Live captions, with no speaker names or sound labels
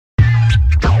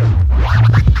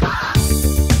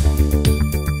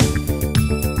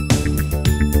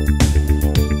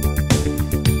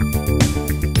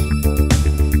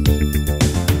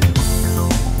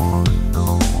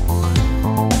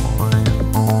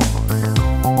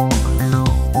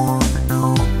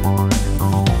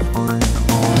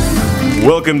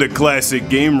Welcome to Classic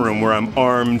Game Room, where I'm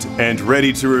armed and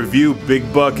ready to review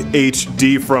Big Buck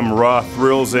HD from Raw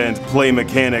Thrills and Play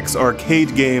Mechanics.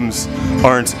 Arcade games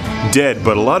aren't dead,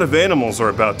 but a lot of animals are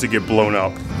about to get blown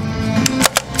up.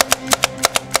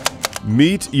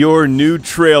 Meet your new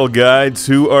trail guides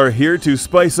who are here to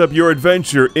spice up your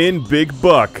adventure in Big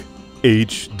Buck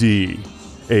HD.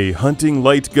 A hunting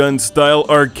light gun style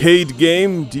arcade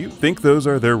game. Do you think those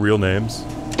are their real names?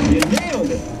 You nailed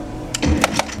it!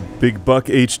 Big Buck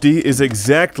HD is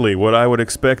exactly what I would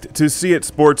expect to see at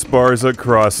sports bars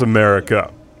across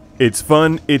America. It's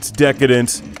fun, it's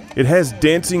decadent, it has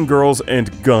dancing girls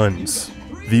and guns.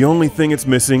 The only thing it's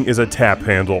missing is a tap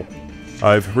handle.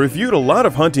 I've reviewed a lot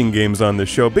of hunting games on this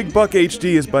show. Big Buck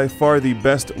HD is by far the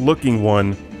best looking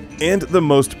one and the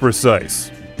most precise.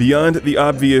 Beyond the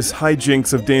obvious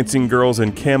hijinks of dancing girls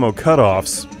and camo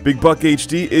cutoffs, Big Buck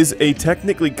HD is a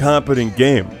technically competent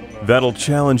game that'll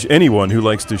challenge anyone who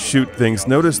likes to shoot things.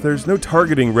 Notice there's no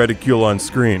targeting reticule on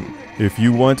screen. If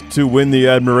you want to win the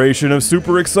admiration of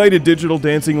super excited digital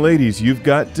dancing ladies, you've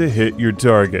got to hit your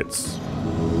targets.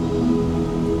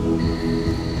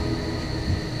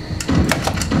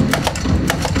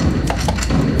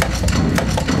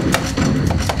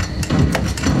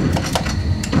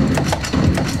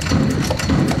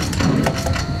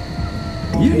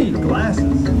 You need glasses.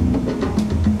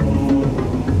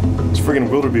 These friggin'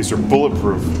 wildebeests are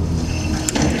bulletproof.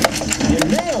 You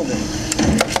nailed it!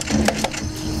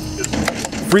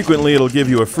 Frequently, it'll give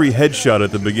you a free headshot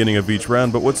at the beginning of each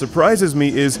round, but what surprises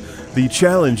me is the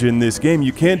challenge in this game.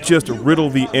 You can't just riddle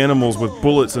the animals with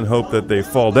bullets and hope that they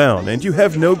fall down, and you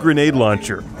have no grenade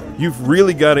launcher. You've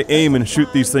really got to aim and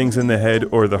shoot these things in the head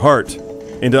or the heart.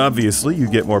 And obviously, you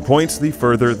get more points the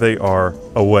further they are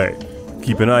away.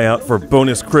 Keep an eye out for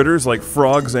bonus critters like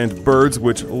frogs and birds,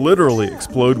 which literally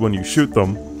explode when you shoot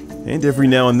them. And every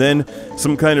now and then,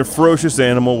 some kind of ferocious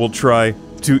animal will try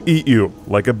to eat you,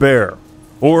 like a bear.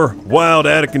 Or wild,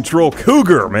 out-of-control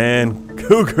cougar, man.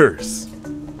 Cougars.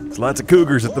 There's lots of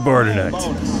cougars at the bar tonight.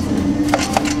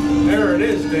 There it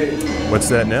is, Dave. What's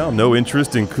that now? No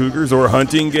interest in cougars or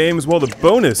hunting games? Well, the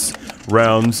bonus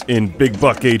rounds in Big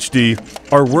Buck HD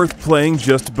are worth playing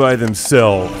just by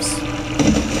themselves.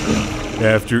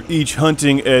 After each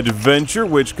hunting adventure,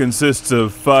 which consists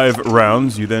of 5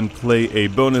 rounds, you then play a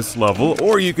bonus level,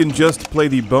 or you can just play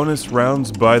the bonus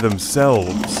rounds by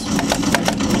themselves.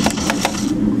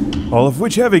 All of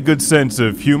which have a good sense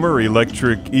of humor: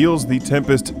 electric eels, the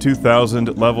Tempest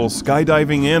 2000 level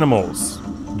skydiving animals,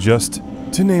 just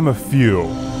to name a few.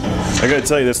 I gotta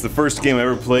tell you, that's the first game I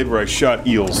ever played where I shot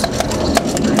eels.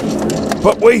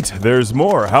 But wait, there's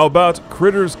more. How about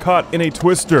critters caught in a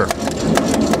twister?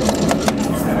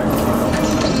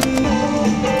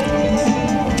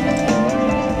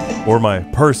 Or my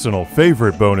personal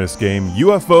favorite bonus game,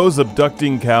 UFOs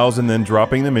abducting cows and then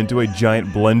dropping them into a giant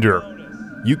blender.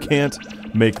 You can't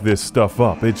make this stuff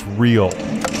up, it's real.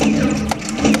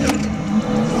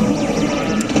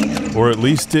 Or at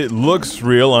least it looks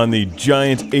real on the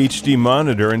giant HD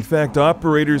monitor. In fact,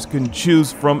 operators can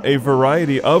choose from a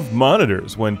variety of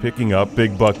monitors when picking up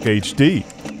Big Buck HD.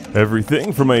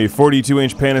 Everything from a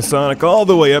 42-inch Panasonic all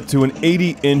the way up to an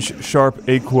 80-inch Sharp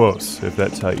Aquos, if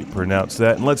that's how you pronounce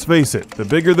that. And let's face it, the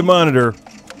bigger the monitor,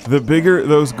 the bigger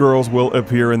those girls will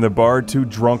appear in the bar to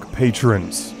drunk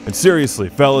patrons. And seriously,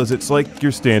 fellas, it's like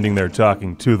you're standing there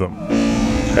talking to them.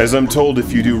 As I'm told,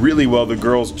 if you do really well, the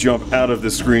girls jump out of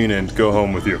the screen and go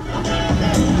home with you.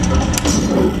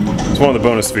 It's one of the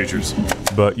bonus features.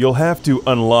 But you'll have to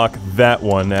unlock that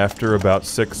one after about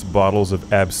 6 bottles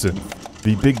of absinthe.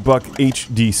 The Big Buck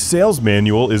HD sales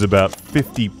manual is about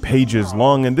 50 pages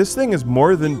long, and this thing is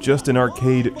more than just an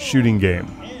arcade shooting game.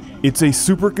 It's a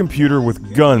supercomputer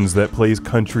with guns that plays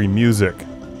country music.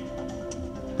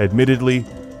 Admittedly,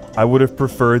 I would have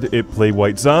preferred it play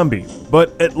White Zombie,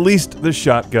 but at least the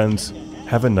shotguns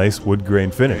have a nice wood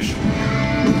grain finish.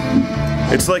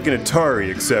 It's like an Atari,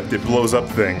 except it blows up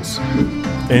things.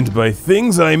 And by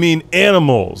things, I mean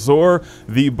animals, or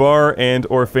the bar and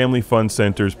or family fun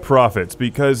center's profits,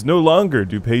 because no longer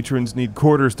do patrons need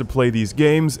quarters to play these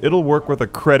games. It'll work with a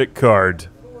credit card.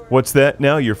 What's that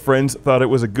now? Your friends thought it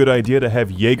was a good idea to have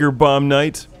Jaeger bomb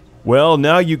night? Well,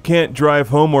 now you can't drive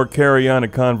home or carry on a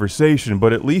conversation,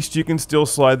 but at least you can still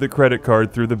slide the credit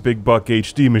card through the Big Buck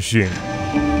HD machine.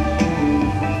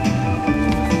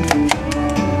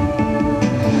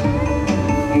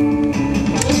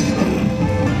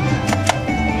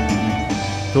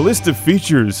 The list of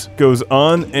features goes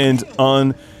on and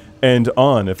on and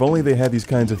on. If only they had these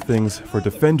kinds of things for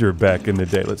Defender back in the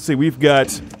day. Let's see, we've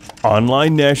got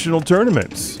online national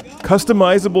tournaments.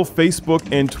 customizable Facebook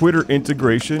and Twitter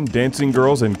integration, dancing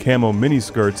girls and camo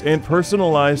miniskirts, and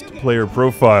personalized player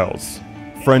profiles.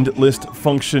 Friend list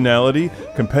functionality,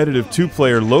 competitive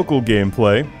 2-player local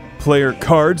gameplay, player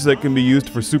cards that can be used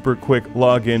for super quick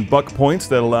login buck points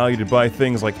that allow you to buy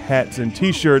things like hats and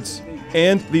t-shirts,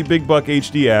 and the Big Buck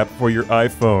HD app for your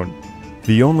iPhone.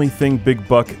 The only thing Big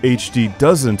Buck HD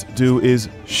doesn't do is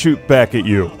shoot back at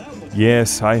you.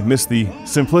 Yes, I miss the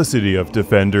simplicity of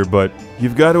Defender, but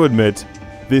you've got to admit,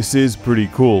 this is pretty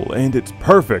cool, and it's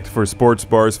perfect for sports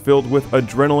bars filled with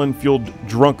adrenaline-fueled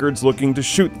drunkards looking to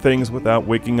shoot things without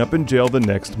waking up in jail the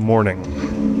next morning.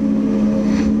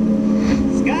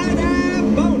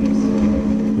 Skydive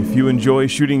bonus. If you enjoy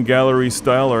shooting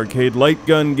gallery-style arcade light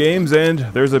gun games and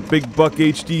there's a Big Buck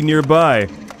HD nearby,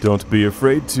 don't be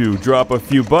afraid to drop a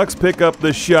few bucks, pick up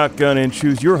the shotgun, and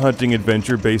choose your hunting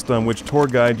adventure based on which tour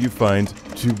guide you find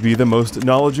to be the most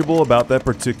knowledgeable about that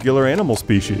particular animal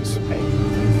species.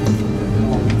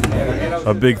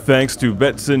 A big thanks to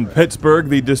Betson Pittsburgh,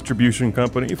 the distribution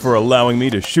company, for allowing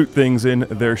me to shoot things in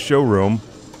their showroom.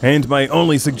 And my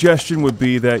only suggestion would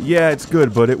be that, yeah, it's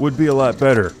good, but it would be a lot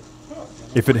better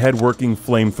if it had working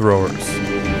flamethrowers.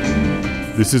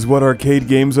 This is what arcade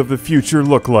games of the future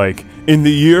look like in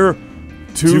the year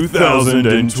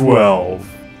 2012.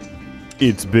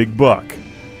 It's Big Buck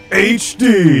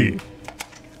HD.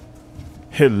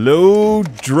 Hello,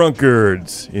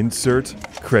 drunkards. Insert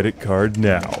credit card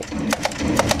now.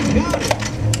 Got it.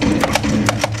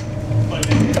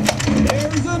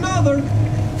 There's another.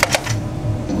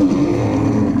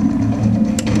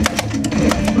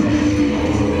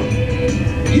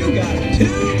 You got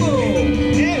 2 gold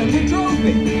and a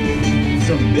trophy.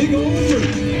 Some big old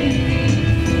turkey.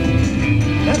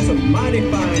 That's a mighty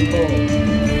fine bull.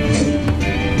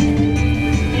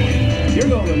 You're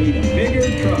gonna need a bigger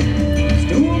truck.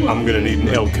 I'm gonna need an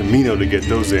El Camino to get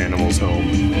those animals home.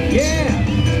 Yeah,